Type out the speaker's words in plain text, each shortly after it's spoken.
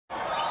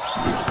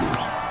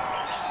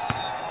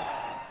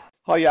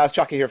Hi, yeah, it's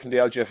Jackie here from the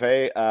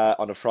LGFA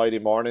on a Friday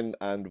morning,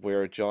 and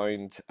we're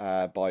joined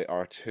by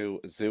our two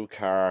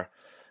ZuCar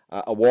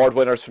award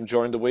winners from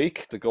during the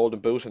week, the Golden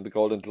Boot and the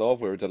Golden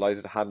Glove. We were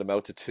delighted to hand them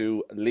out to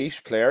two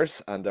Laois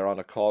players, and they're on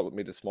a call with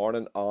me this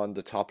morning. On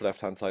the top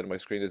left-hand side of my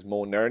screen is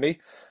Mo Nerney,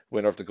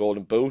 winner of the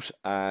Golden Boot,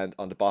 and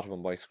on the bottom of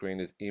my screen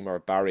is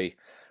Eimear,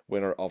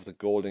 winner of the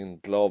Golden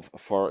Glove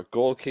for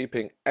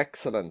goalkeeping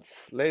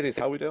excellence. Ladies,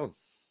 how are we doing?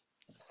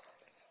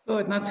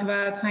 Good, not too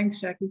bad.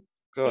 Thanks, Jackie.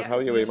 Good. Yeah, How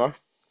are you, good. Eimear?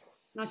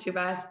 Not too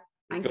bad.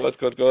 Good, Thanks.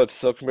 good, good.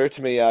 So come here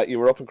to me. You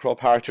were up in Croke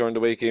Park during the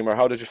week, Emer.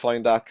 How did you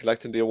find that?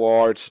 Collecting the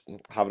award,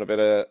 having a bit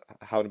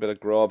of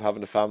grub, having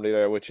the family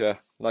there with you.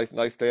 Nice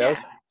day out.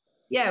 Yeah,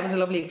 yeah, it was a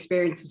lovely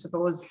experience, I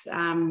suppose.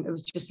 It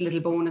was just a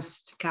little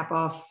bonus to cap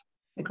off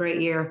a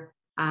great year.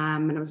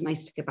 And it was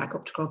nice to get back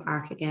up to Croke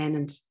Park again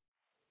and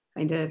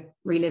kind of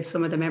relive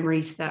some of the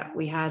memories that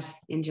we had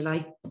in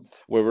July.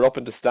 We were up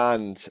in the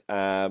stand,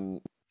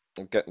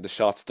 getting the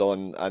shots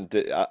done, and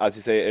as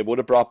you say, it would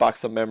have brought back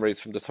some memories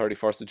from the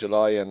 31st of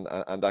July and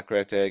that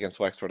great day against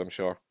Wexford, I'm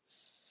sure.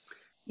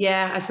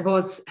 Yeah, I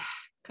suppose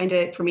kind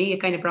of for me, it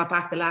kind of brought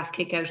back the last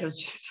kick out. I was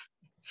just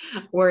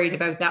worried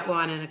about that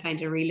one and I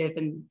kind of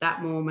reliving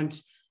that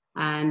moment.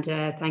 And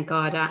thank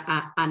God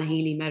Anna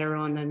Healy met her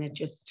on and it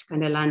just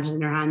kind of landed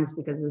in her hands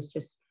because it was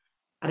just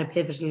at a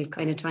pivotal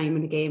kind of time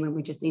in the game and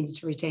we just needed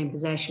to retain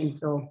possession.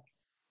 So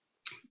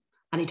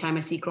anytime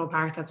I see Croke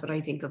Park, that's what I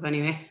think of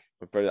anyway.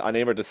 Brilliant. And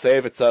Emer, the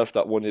save itself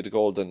that won you the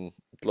Golden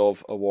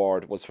Glove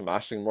award was from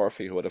Aisling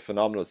Murphy, who had a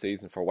phenomenal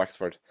season for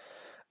Wexford.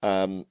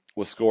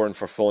 Was scoring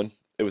for fun.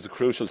 It was a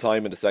crucial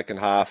time in the second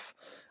half,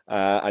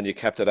 and you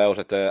kept it out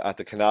at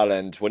the canal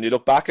end. When you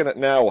look back on it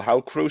now, how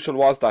crucial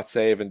was that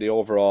save in the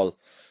overall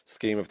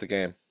scheme of the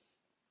game?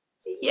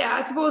 Yeah,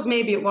 I suppose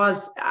maybe it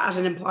was at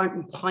an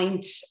important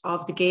point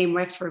of the game.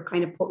 Wexford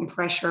kind of putting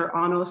pressure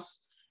on us,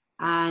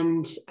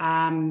 and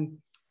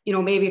you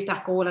know, maybe if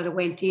that goal had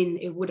went in,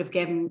 it would have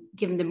given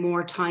them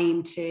more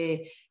time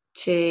to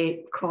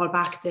crawl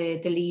back the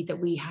lead that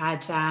we had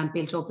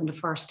built up in the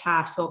first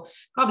half. So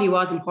probably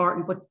was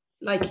important, but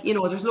like, you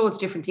know, there's loads of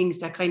different things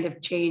that kind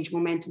of change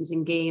momentums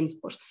in games,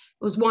 but it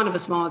was one of a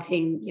small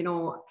thing. You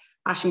know,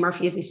 Aisling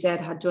Murphy, as he said,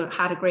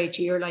 had a great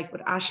year, like,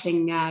 but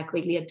Aisling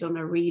Quigley had done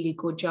a really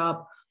good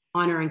job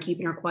on her and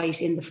keeping her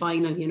quiet in the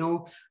final, you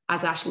know,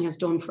 as Aisling has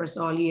done for us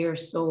all year.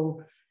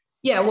 So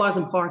yeah, it was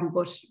important,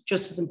 but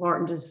just as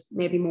important as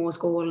maybe Mo's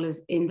goal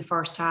is in the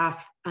first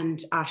half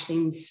and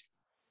Aisling's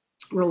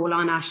role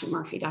on Aisling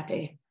Murphy that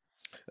day.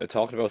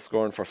 Talking about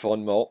scoring for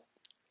fun, Mo.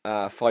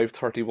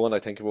 531, I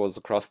think it was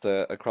across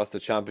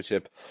the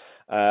championship.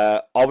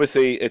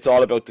 Obviously, it's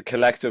all about the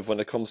collective when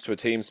it comes to a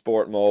team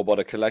sport, Mo. But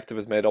a collective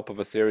is made up of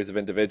a series of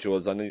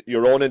individuals, and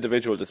your own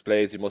individual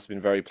displays you must have been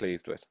very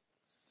pleased with.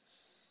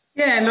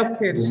 Yeah, look,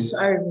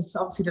 I was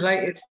obviously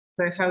delighted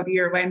with how the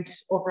year went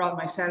overall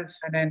myself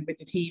and then with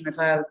the team as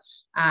well.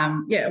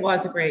 Yeah, it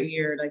was a great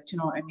year, like, you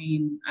know what I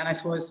mean? And I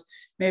suppose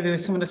maybe with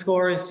some of the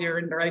scores, you're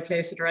in the right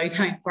place at the right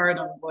time for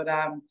them. But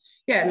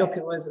yeah, look,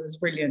 it was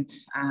brilliant.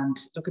 And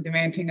look, at the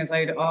main thing is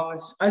I'd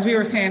always, as we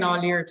were saying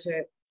all year,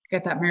 to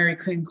get that Mary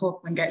Quinn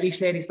Cup and get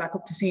Laois ladies back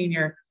up to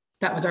senior.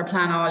 That was our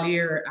plan all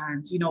year.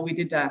 And, you know, we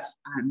did that.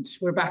 And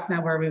we're back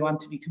now where we want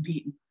to be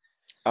competing.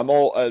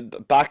 Mo,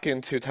 back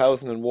in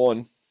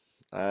 2001,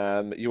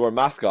 you were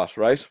mascot,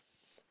 right?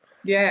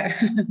 Yeah,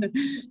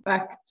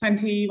 back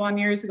 21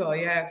 years ago.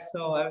 Yeah,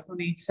 so I was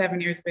only 7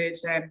 years of age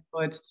then.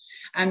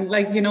 And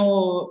like, you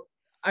know,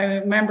 I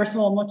remember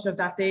so much of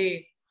that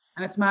day,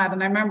 and it's mad.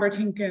 And I remember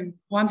thinking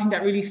one thing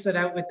that really stood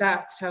out with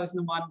that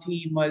 2001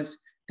 team was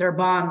their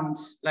bond,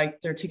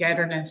 like their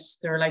togetherness.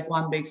 They're like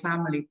one big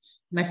family,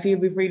 and I feel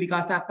we've really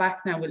got that back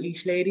now with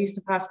Laois ladies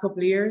the past couple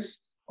of years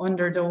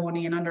under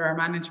Donny and under our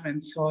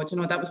management. So, you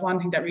know, that was one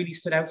thing that really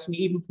stood out to me,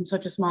 even from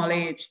such a small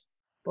age.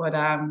 But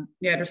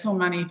yeah, there's so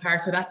many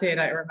parts of that day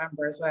that I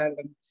remember as well.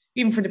 And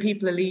even for the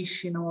people of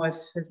Laois, you know, it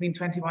has been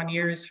 21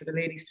 years for the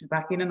ladies to be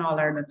back in All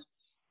Ireland.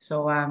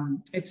 So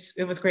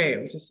it was great.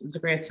 It was a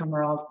great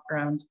summer all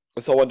around.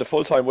 So when the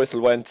full-time whistle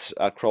went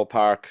at Croke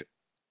Park,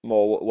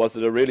 Mo, was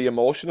it a really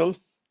emotional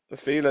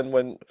feeling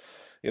when,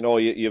 you know,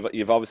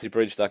 you've obviously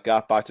bridged that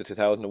gap back to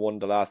 2001,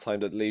 the last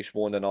time that Laois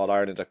won in All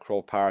Ireland at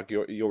Croke Park.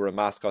 You were a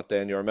mascot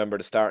then. You remember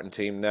the starting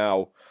team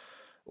now.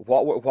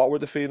 What were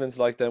the feelings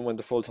like then when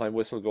the full-time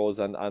whistle goes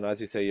and as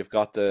you say, you've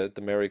got the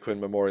Mary Quinn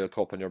Memorial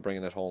Cup and you're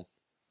bringing it home?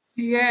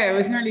 Yeah, it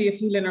was nearly a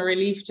feeling of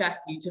relief,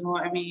 Jackie. Do you know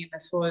what I mean? I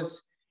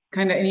suppose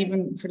kind of, and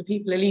even for the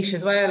people of Laois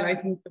as well, I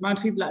think the amount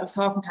of people that I was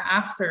talking to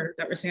after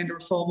that were saying they were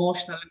so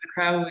emotional in the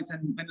crowds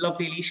and when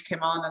lovely Laois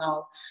came on and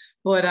all.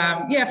 But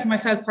yeah, for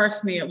myself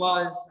personally, it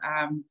was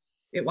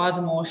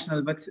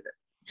emotional, but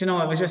you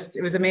know,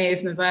 it was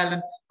amazing as well.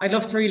 And I'd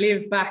love to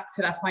relive back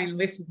to that final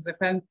whistle because I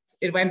felt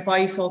it went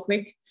by so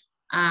quick.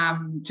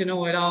 You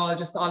know, all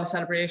the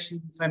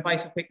celebrations went by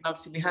so quick, and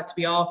obviously we had to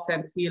be off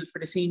then the field for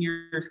the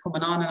seniors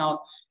coming on and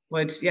all.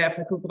 But yeah, if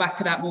I could go back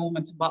to that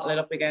moment and bottle it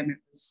up again, it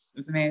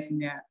was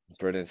amazing. Yeah,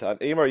 brilliant. And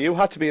Eimear, you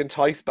had to be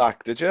enticed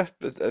back, did you,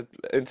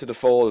 into the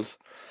fold?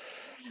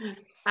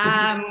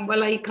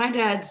 Well, I kind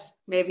of had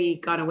maybe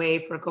gone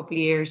away for a couple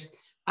of years.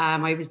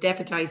 I was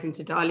deputising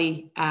to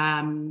Dolly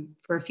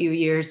for a few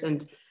years,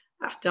 and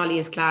Dolly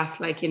is class,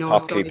 like, you know.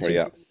 Top So I keeper,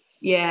 yeah. just,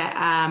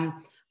 yeah,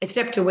 I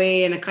stepped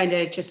away, and I kind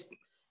of just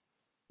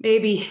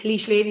maybe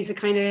Leash ladies had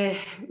kind of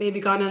maybe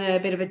gone on a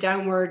bit of a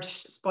downward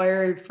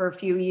spiral for a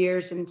few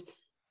years, and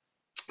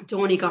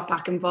Donny got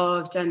back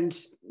involved, and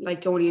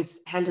like Donny is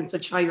held in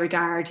such high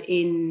regard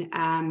in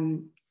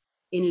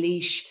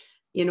Leash.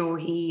 You know,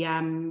 he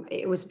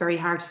it was very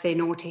hard to say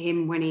no to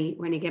him when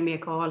he gave me a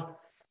call.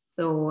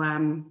 So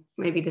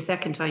maybe the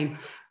second time.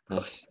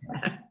 But,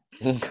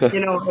 you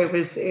know,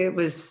 it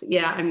was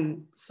yeah,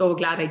 I'm so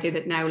glad I did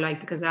it now, like,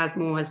 because as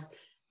Mo has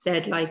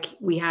said, like,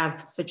 we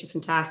have such a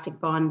fantastic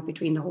bond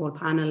between the whole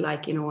panel,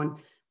 like, you know, and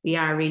we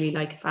are really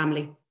like a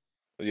family.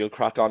 You'll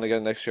crack on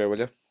again next year, will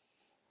you?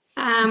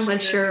 Well,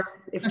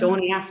 sure, if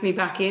Donny asked me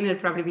back in, it'd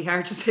probably be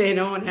hard to say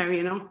no now,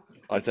 you know.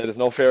 I'd say there's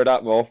no fear of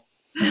that, Mo.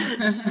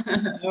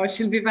 Oh,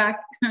 she'll be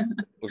back.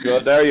 Well,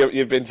 good. There,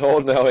 you've been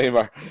told now,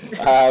 Eimear.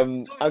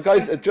 And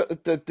guys,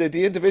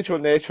 the individual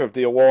nature of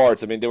the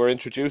awards, I mean, they were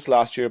introduced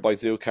last year by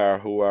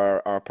ZuCar, who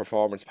are our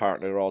performance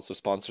partner, who are also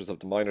sponsors of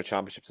the minor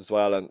championships as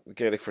well, and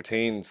Gaelic for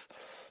Teens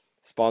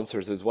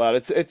sponsors as well.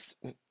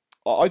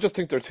 I just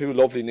think they're two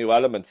lovely new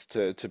elements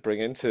to bring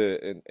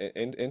into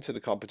into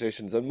the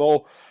competitions. And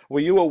Mo,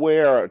 were you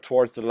aware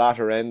towards the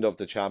latter end of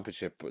the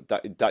championship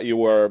that you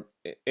were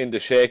in the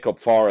shake-up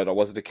for it, or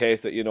was it a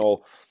case that, you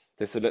know,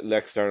 this is a little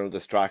external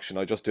distraction,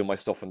 I just do my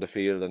stuff in the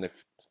field, and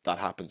if that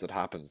happens, it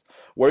happens?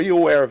 Were you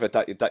aware of it,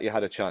 that you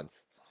had a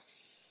chance?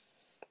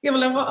 Yeah,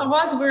 well, I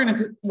was aware of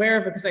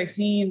it because I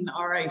seen,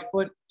 all right,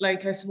 but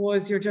like, I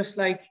suppose you're just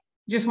like,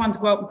 you just want to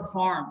go out and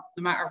perform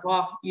no matter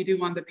what you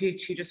do on the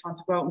pitch. You just want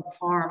to go out and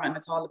perform, and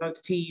it's all about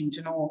the team,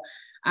 you know.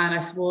 And I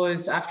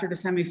suppose after the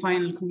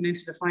semi-final, coming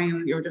into the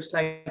final, you're just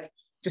like,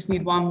 just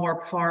need one more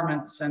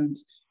performance, and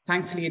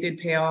thankfully it did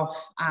pay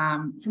off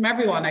from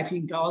everyone. I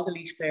think all the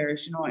Laois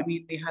players, you know, I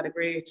mean, they had a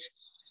great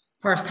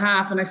first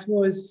half, and I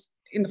suppose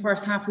in the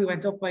first half we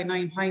went up by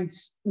 9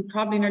 points. We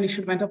probably nearly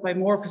should have went up by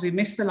more because we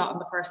missed a lot in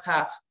the first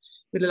half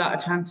with a lot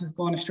of chances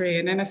going astray.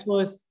 And then I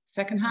suppose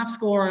second half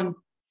scoring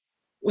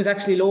was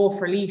actually low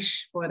for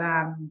Laois, but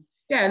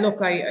yeah,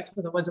 look, I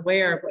suppose I was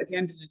aware, but at the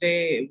end of the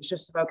day, it was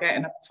just about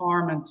getting a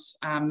performance.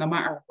 No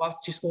matter what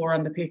you score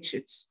on the pitch,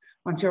 it's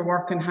once you're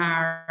working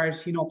hard,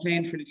 you know,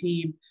 playing for the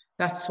team.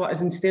 That's what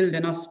is instilled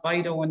in us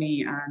by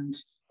Donny, and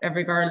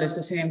every girl is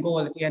the same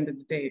goal at the end of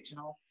the day, you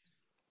know.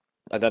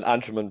 And then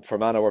Antrim and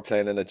Fermanagh were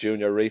playing in a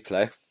junior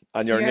replay,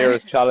 and your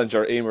nearest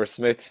challenger, Eimear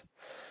Smith.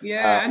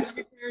 Yeah, and to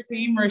be fair to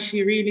Eimear,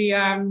 she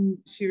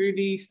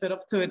really stood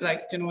up to it.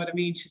 Like, do you know what I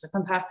mean? She's a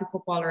fantastic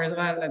footballer as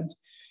well, and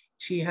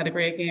she had a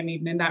great game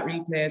even in that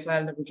replay as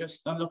well. They were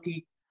just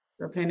unlucky.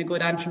 They were playing a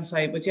good Antrim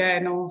side, but yeah,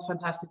 no,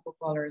 fantastic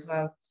footballer as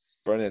well.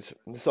 Brilliant.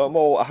 So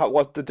Mo,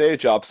 what the day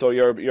job? So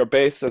you're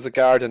based as a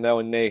garden now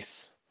in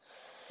Naas.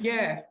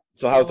 Yeah.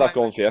 So how's that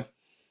going for you?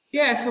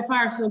 Yeah, so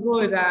far so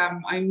good.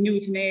 I'm new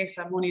to Naas.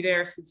 I'm only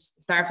there since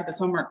the start of the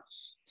summer.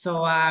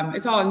 So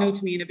it's all new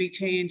to me and a big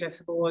change, I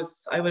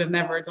suppose. I would have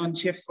never done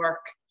shift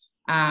work.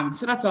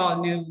 So that's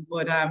all new,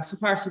 but so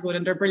far so good.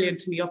 And they're brilliant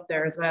to me up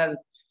there as well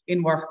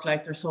in work.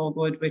 Like, they're so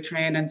good with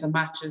trainings and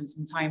matches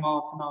and time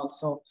off and all.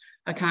 So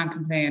I can't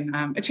complain.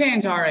 A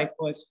change, all right,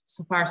 but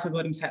so far so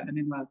good. I'm settling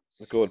in well.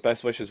 Good.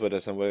 Best wishes with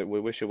it, and we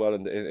wish you well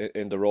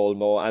in the role,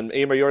 Mo. And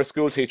Eimear, you're a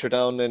school teacher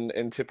down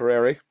in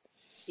Tipperary.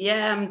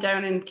 Yeah, I'm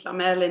down in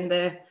Clonmel in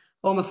the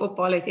home of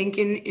football, I think,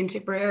 in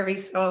Tipperary.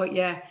 So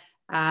yeah,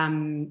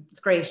 it's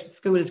great. The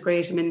school is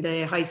great. I'm in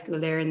the high school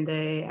there in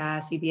the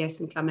CBS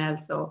in Clonmel.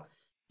 So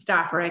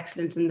staff are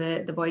excellent, and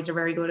the boys are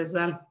very good as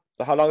well.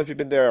 So how long have you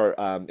been there,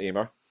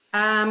 Eimear?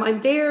 I'm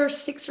there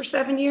 6 or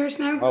 7 years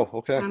now. Oh,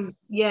 okay.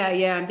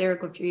 Yeah, I'm there a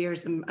good few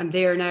years. I'm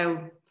there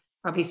now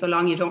probably so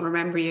long you don't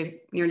remember. You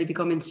nearly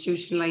become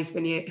institutionalized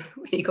when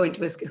you go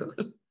into a school.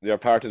 You're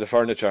part of the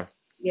furniture.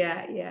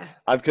 Yeah.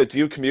 And do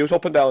you commute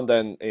up and down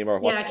then, Eimear?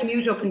 Yeah, I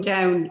commute up and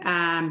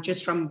down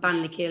just from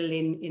Banlikill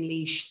in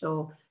Laois.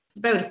 So it's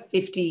about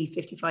a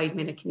 55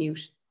 minute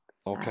commute.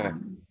 Okay.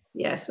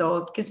 Yeah, so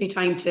it gives me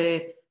time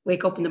to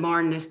wake up in the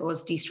morning, I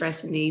suppose,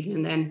 de-stress in the evening,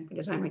 and then by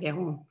the time I get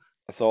home.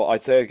 So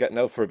I'd say getting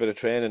out for a bit of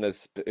training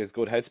is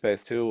good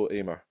headspace too,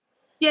 Eimear.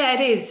 Yeah,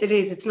 it is.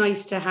 It's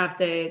nice to have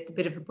the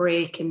bit of a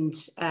break, and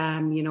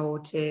you know,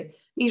 to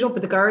meet up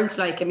with the girls.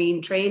 Like, I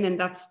mean, training,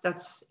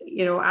 that's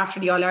you know, after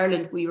the All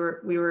Ireland, we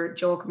were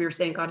joking, we were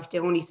saying, God, if they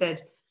only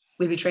said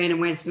we'll be training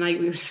Wednesday night,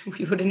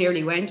 we would have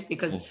nearly went,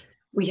 because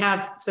we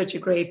have such a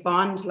great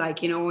bond,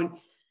 like, you know. And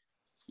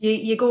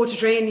you go to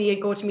train,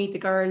 you go to meet the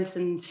girls,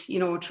 and, you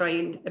know, try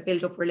and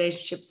build up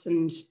relationships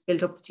and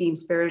build up the team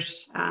spirit,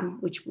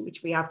 which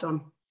we have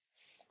done.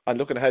 And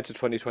looking ahead to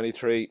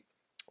 2023,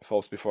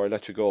 folks, before I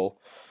let you go,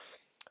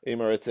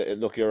 Eimear,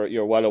 look,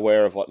 you're well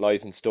aware of what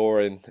lies in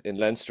store in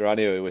Leinster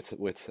anyway,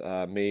 with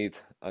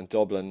Meath and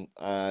Dublin,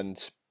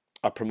 and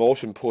a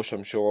promotion push,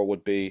 I'm sure,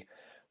 would be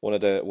one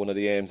of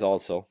the aims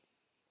also.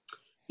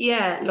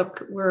 Yeah,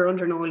 look, we're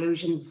under no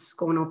illusions.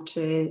 Going up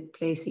to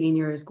play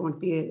senior is going to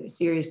be a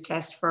serious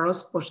test for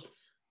us, but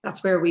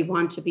that's where we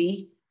want to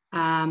be.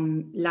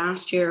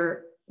 Last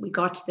year, we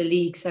got to the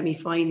league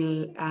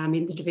semi-final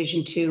in the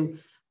Division 2,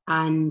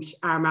 and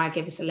Armagh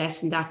gave us a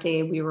lesson that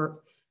day.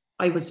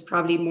 I was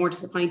probably more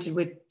disappointed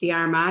with the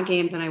Armagh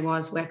game than I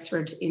was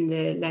Wexford in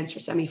the Leinster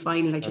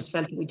semi-final. I just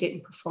felt that we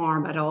didn't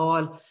perform at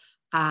all.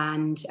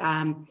 And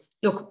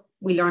look,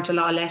 we learned a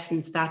lot of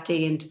lessons that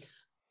day. And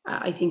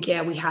I think,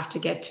 yeah, we have to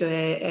get to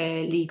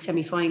a league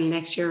semi-final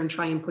next year and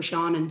try and push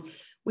on. And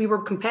we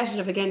were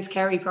competitive against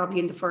Kerry probably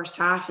in the first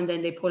half, and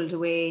then they pulled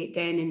away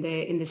then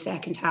in the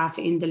second half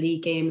in the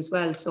league game as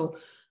well. So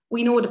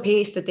we know the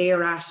pace that they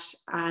are at,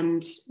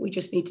 and we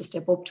just need to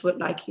step up to it.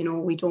 Like, you know,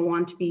 we don't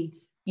want to be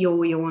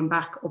yo-yoing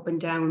back up and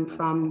down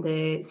from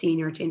the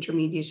senior to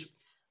intermediate.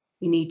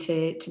 We need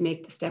to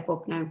make the step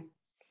up now.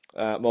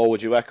 Mo,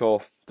 would you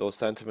echo those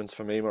sentiments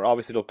from Eimear?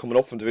 Obviously, look, coming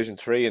up from Division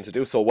 3 and to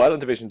do so well in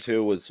Division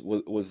 2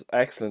 was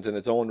excellent in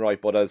its own right.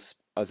 But as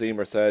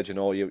Eimear said, you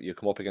know, you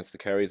come up against the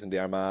Kerrys and the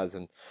Armaghs,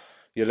 and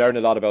you learn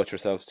a lot about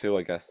yourselves too,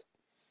 I guess.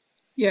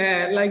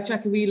 Yeah, like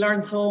Jackie, we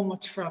learned so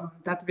much from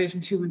that Division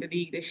 2 in the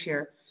league this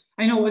year.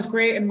 I know it was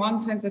great in one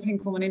sense, I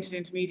think, coming into the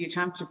Intermediate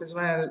Championship as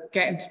well,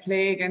 getting to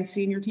play against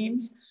senior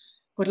teams.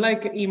 But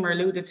like Eimear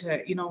alluded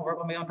to, you know, we're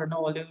going to be under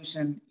no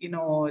illusion. You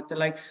know, the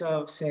likes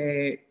of,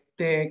 say,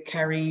 the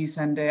Kerrys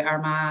and the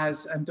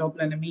Armaghs and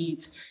Dublin and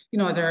Meath, you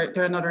know,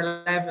 they're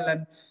another level.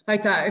 And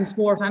like that in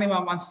sport,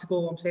 anyone wants to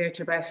go and play at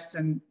your best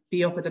and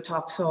be up at the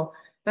top. So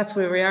that's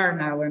where we are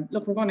now. And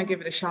look, we're going to give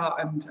it a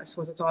shot. And I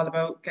suppose it's all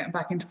about getting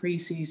back into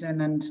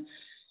pre-season. And,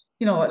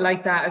 you know,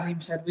 like that, as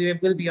Eimear said, we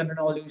will be under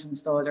no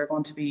illusions, though. They're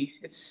going to be,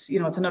 it's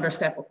another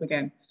step up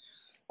again.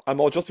 And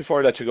Mo, just before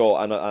I let you go,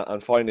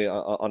 and finally,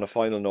 on a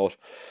final note,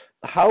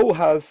 how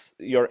has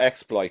your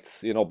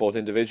exploits, you know, both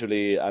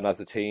individually and as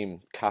a team,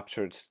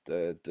 captured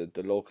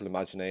the local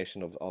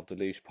imagination of the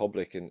Laois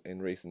public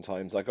in recent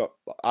times? Like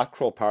at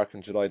Croke Park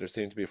in July, there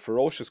seemed to be a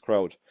ferocious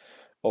crowd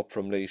up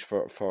from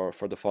Laois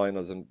for the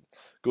finals, and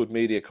good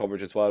media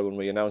coverage as well when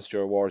we announced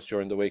your awards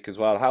during the week as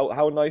well.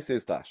 How nice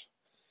is that?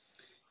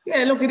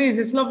 Yeah, look, it is.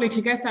 It's lovely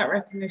to get that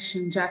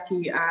recognition,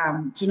 Jackie.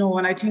 You know,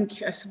 and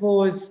I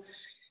suppose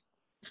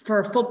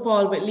for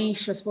football with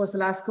Laois, I suppose the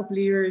last couple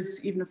of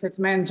years, even if it's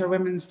men's or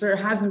women's, there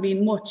hasn't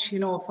been much, you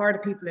know, for the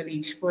people at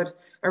Laois. But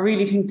I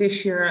really think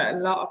this year a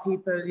lot of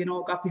people, you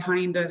know, got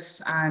behind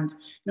us, and, you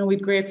know, we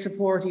had great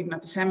support even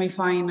at the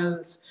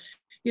semi-finals.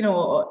 You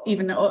know,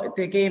 even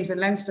the games in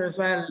Leinster as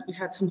well. We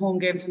had some home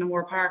games in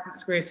Croke Park, and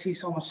it's great to see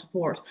so much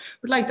support.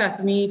 But like that,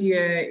 the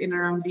media in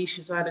around Laois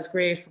as well is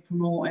great for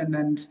promoting,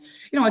 and,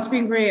 you know, it's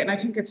been great. And I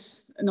think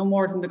it's no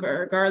more than the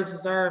girls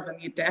deserve,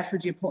 and the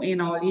effort you put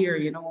in all year,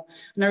 you know.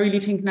 And I really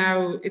think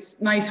now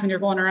it's nice when you're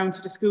going around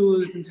to the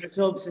schools and to the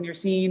clubs and you're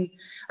seeing,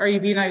 I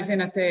was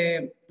in at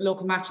the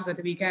local matches at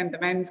the weekend, the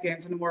men's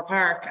games in Croke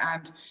Park,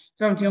 and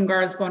found young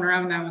girls going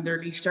around now in their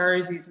Laois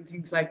jerseys and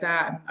things like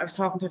that. And I was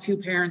talking to a few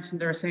parents, and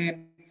they were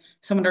saying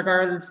some of their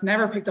girls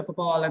never picked up a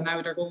ball, and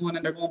now they're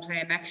going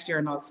playing next year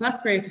and all. So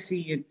that's great to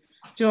see. And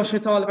Josh,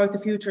 it's all about the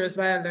future as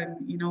well.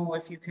 And, you know,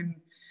 if you can,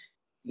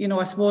 you know,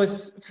 I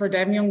suppose for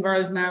them young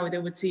girls now, they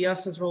would see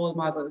us as role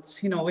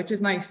models, you know, which is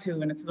nice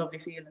too, and it's a lovely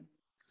feeling.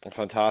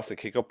 Fantastic.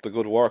 Keep up the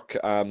good work,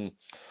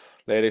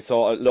 ladies.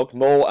 So look,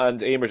 Mo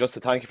and Eimear, just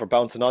to thank you for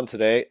bouncing on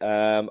today.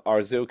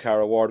 Our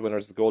ZuCar award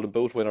winners, the Golden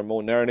Boot winner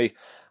Mo Nerney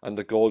and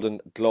the Golden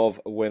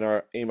Glove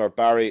winner Eimear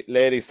Barry.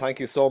 Ladies, thank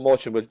you so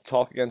much, and we'll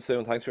talk again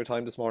soon. Thanks for your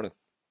time this morning.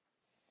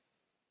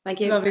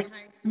 Thank you. Lovely.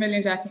 Thanks a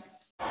million, Jackie.